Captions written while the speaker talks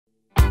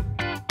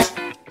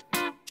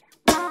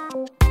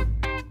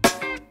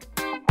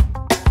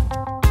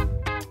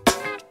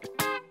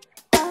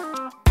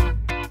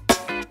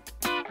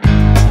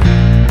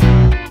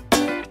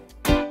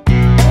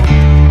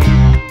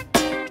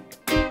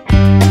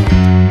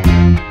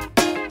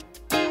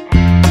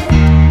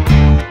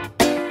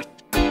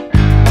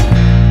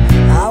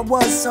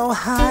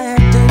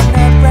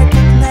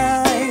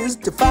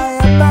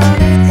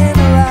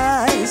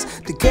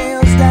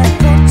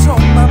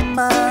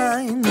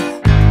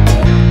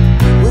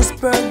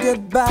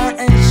goodbye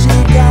and she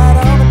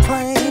got on a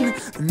plane,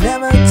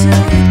 never to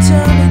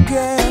return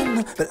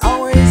again, but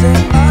always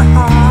in my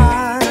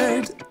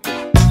heart.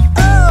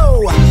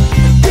 Oh,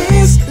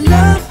 this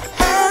love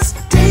has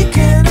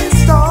taken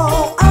its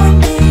toll on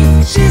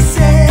me. She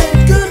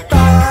said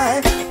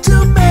goodbye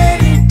too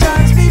many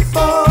times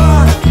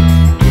before,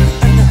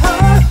 and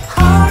her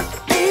heart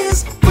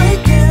is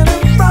breaking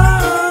in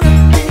front of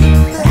me.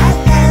 I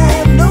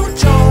have no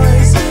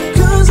choice,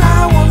 'cause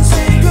I won't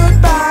say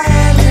goodbye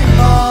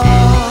anymore.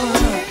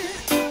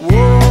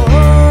 Whoa,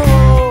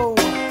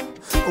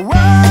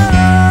 whoa,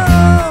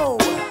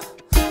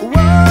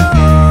 whoa.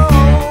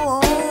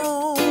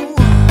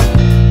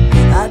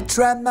 I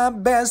tried my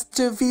best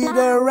to feed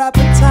her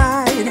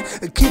appetite,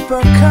 keep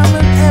her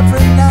coming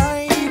every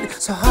night,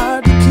 so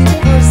hard to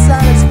keep her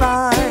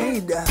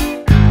satisfied.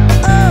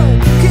 Oh,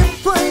 keep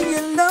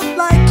playing love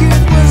like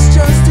it was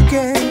just a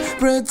game,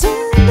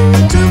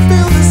 pretending to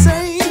feel the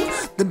same,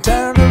 then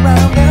turn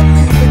around and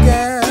leave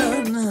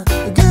again.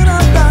 Get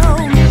up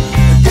down.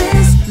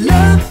 This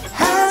love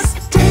has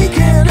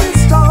taken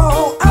its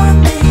toll on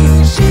me.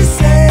 She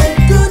said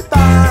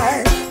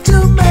goodbye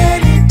too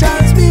many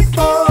times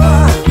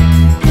before,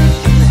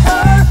 and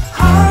her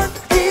heart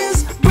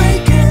is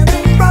breaking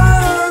in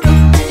front of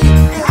me.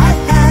 I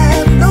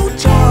have no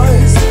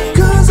choice,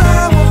 'cause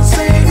I won't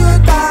say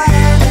goodbye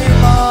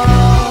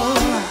anymore.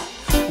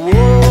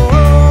 Whoa,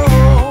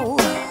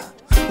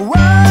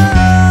 whoa,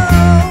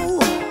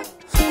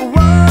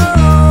 whoa.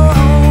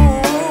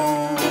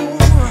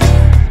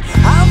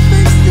 I'll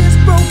fix these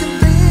broken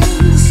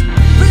things,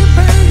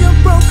 repair your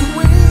broken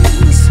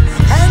wings,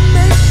 and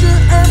make sure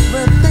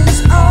everything's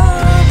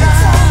alright.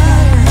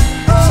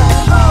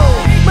 Oh, oh,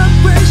 my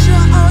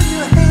pressure on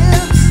your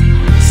hips,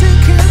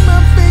 sinking my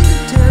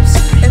fingertips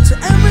into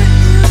every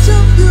inch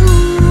of you,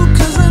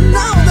 'cause I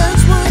know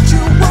that's what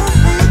you want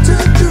me to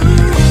do.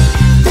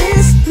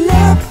 This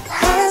love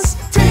has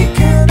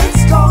taken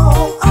its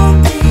toll on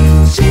me.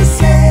 She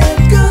said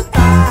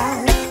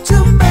goodbye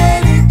too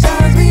many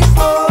times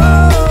before,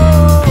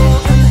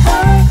 and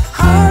her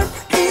heart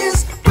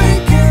is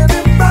breaking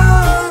in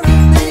front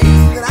of me.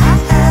 That I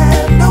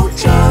have no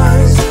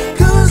choice,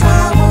 'cause I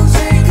won't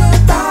say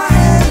goodbye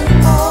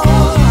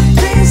anymore.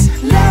 This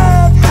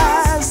love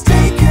has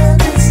taken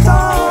its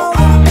toll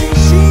on me.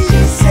 She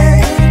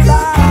said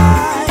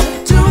goodbye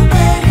too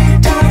many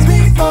times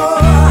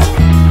before,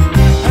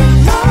 and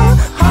her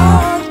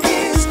heart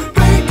is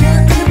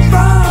breaking in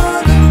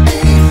front of me.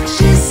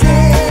 She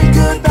said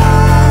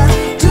goodbye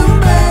too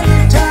many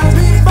times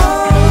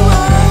before.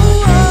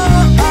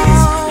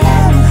 This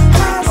love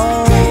has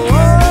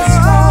taken its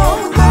toll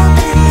on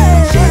me.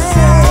 She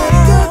said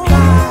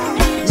goodbye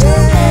too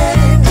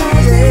many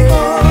times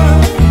before,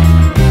 and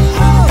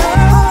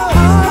her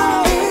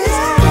heart is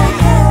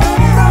breaking in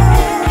front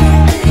of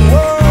me.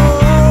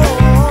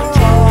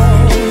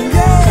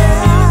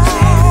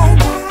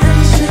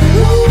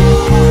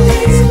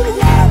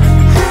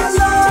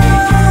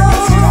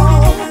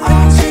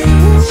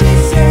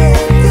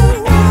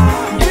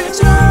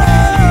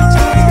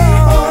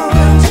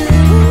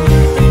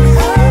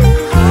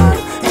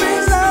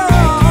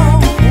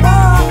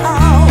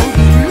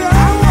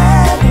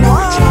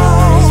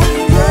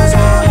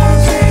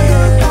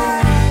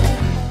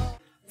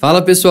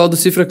 Fala pessoal do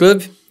Cifra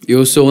Club,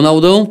 eu sou o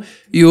Naldão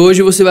e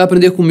hoje você vai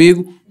aprender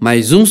comigo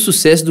mais um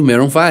sucesso do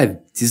Maroon 5,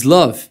 This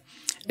Love.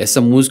 Essa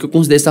música eu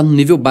considero estar no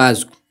nível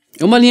básico.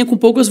 É uma linha com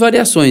poucas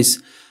variações,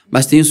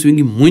 mas tem um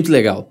swing muito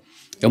legal.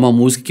 É uma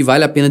música que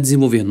vale a pena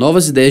desenvolver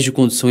novas ideias de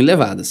condução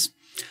elevadas.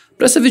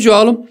 Para essa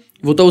videoaula,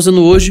 vou estar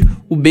usando hoje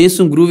o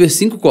Benson Groover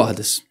 5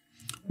 cordas.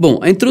 Bom,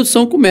 a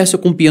introdução começa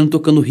com o piano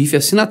tocando o riff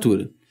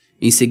assinatura.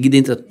 Em seguida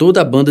entra toda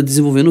a banda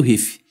desenvolvendo o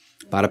riff.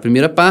 Para a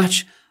primeira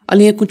parte, a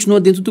linha continua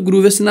dentro do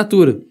groove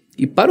assinatura,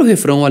 e para o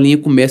refrão a linha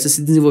começa a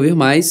se desenvolver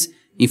mais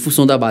em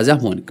função da base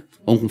harmônica.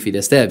 Vamos conferir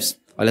as tabs?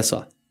 Olha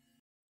só.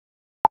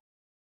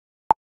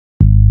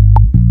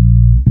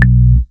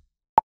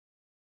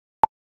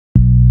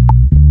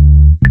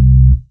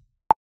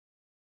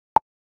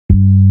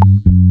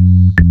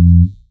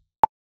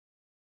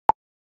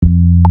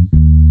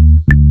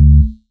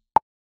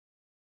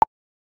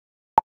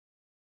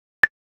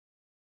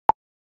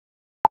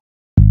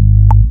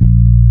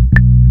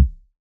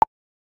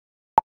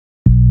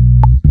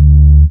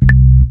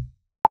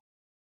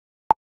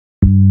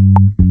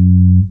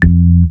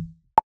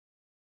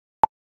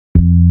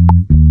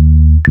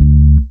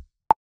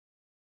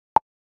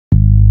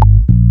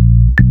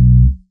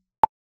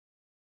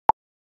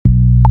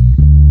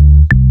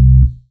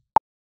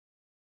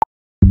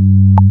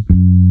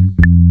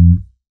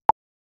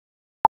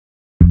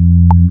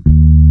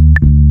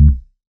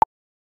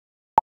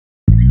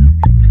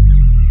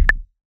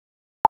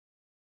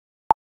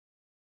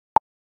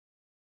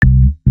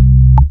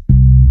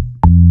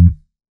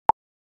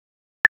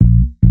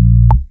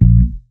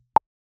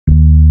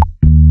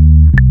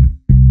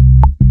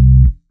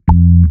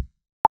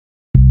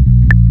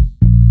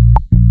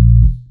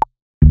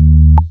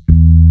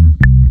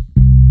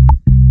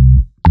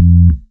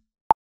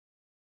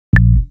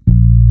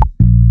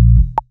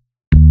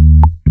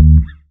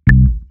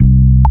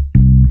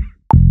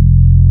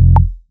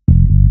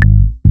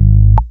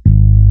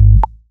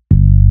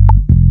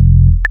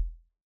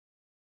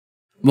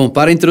 Bom,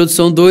 para a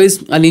introdução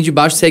 2, a linha de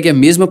baixo segue a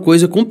mesma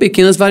coisa com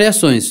pequenas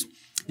variações.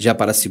 Já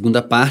para a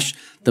segunda parte,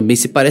 também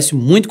se parece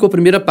muito com a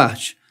primeira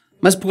parte,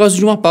 mas por causa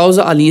de uma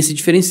pausa a linha se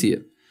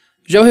diferencia.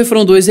 Já o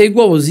refrão 2 é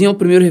igualzinho ao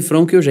primeiro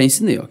refrão que eu já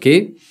ensinei,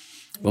 ok?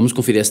 Vamos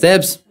conferir as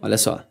tabs? Olha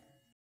só.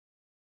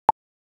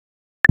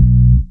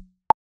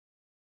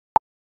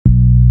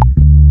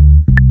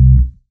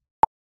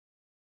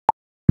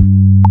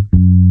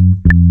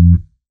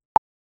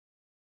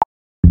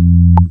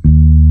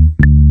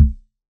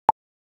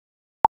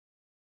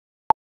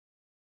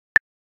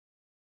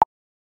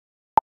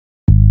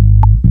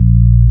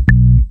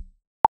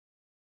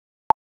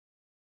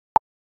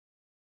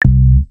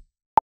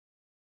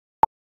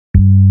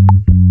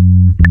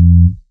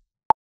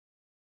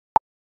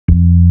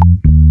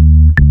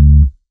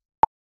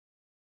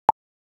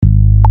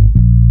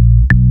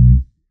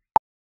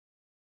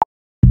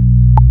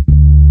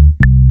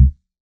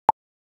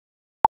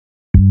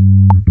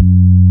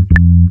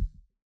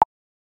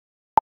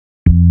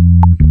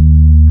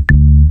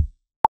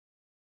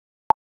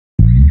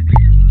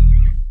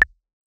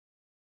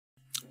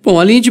 Bom,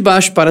 a linha de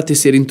baixo para a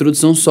terceira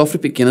introdução sofre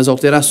pequenas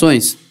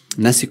alterações.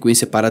 Na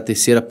sequência para a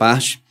terceira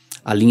parte,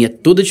 a linha é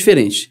toda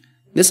diferente.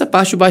 Nessa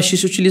parte o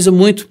baixista utiliza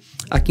muito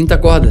a quinta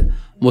corda,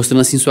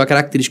 mostrando assim sua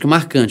característica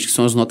marcante, que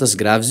são as notas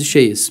graves e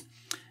cheias.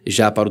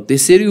 Já para o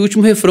terceiro e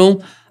último refrão,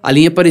 a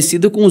linha é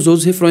parecida com os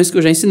outros refrões que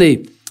eu já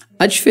ensinei.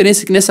 A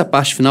diferença é que nessa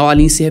parte final a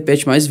linha se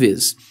repete mais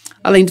vezes,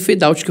 além do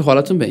fade out que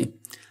rola também.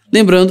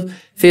 Lembrando,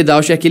 fade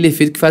out é aquele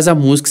efeito que faz a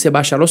música se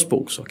abaixar aos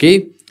poucos,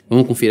 ok?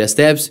 Vamos conferir as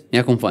tabs? Me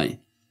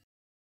acompanhe.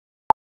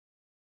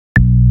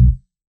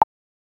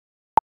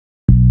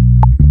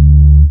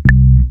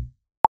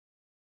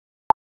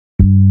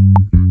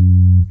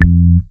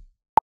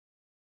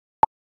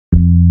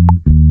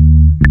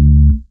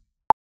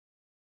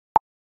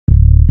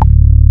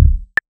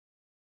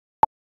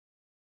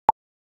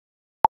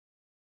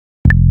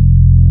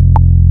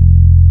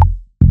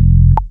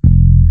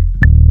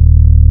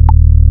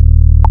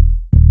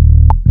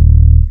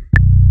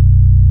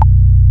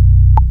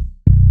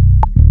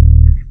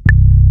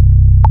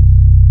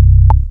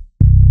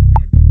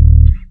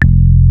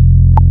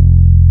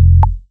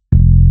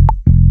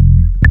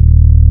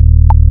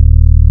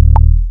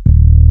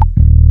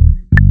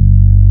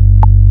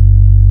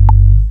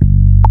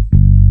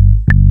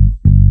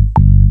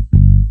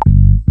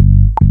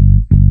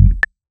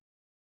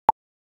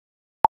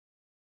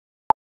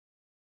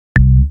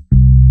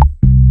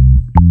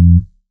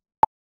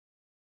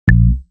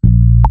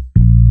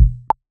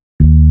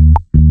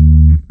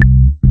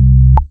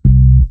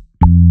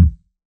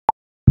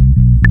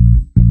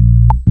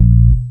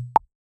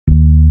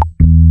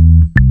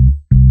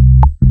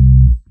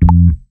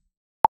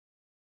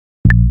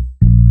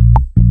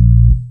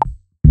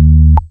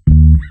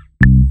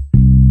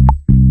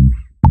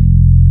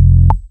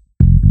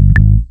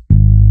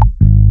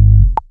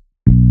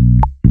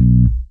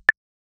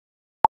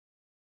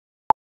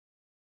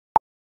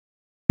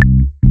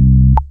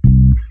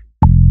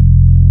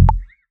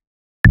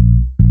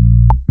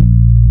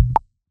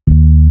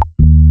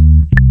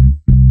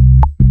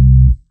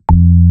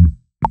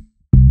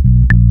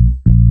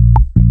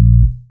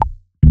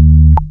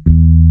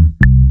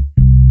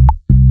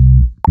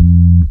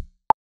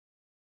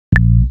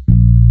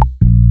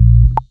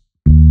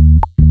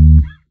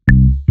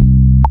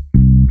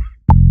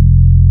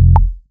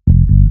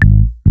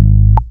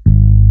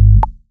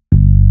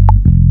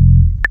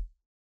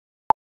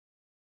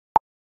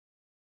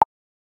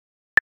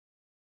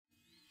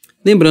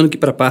 Lembrando que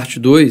para a parte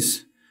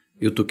 2,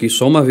 eu toquei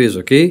só uma vez,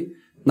 ok?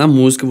 Na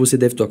música você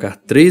deve tocar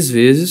 3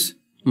 vezes,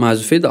 mais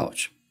o fade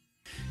out.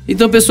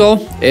 Então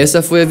pessoal,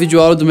 essa foi a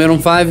videoaula do Maroon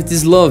 5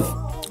 This Love.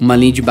 Uma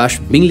linha de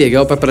baixo bem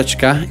legal para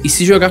praticar e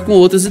se jogar com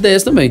outras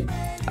ideias também.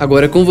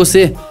 Agora é com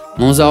você,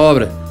 mãos à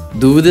obra.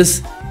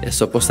 Dúvidas? É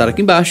só postar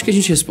aqui embaixo que a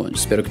gente responde.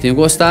 Espero que tenham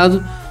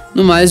gostado.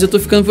 No mais, eu tô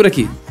ficando por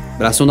aqui.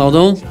 Abraço,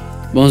 Naldão,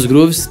 bons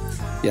grooves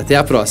e até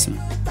a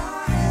próxima.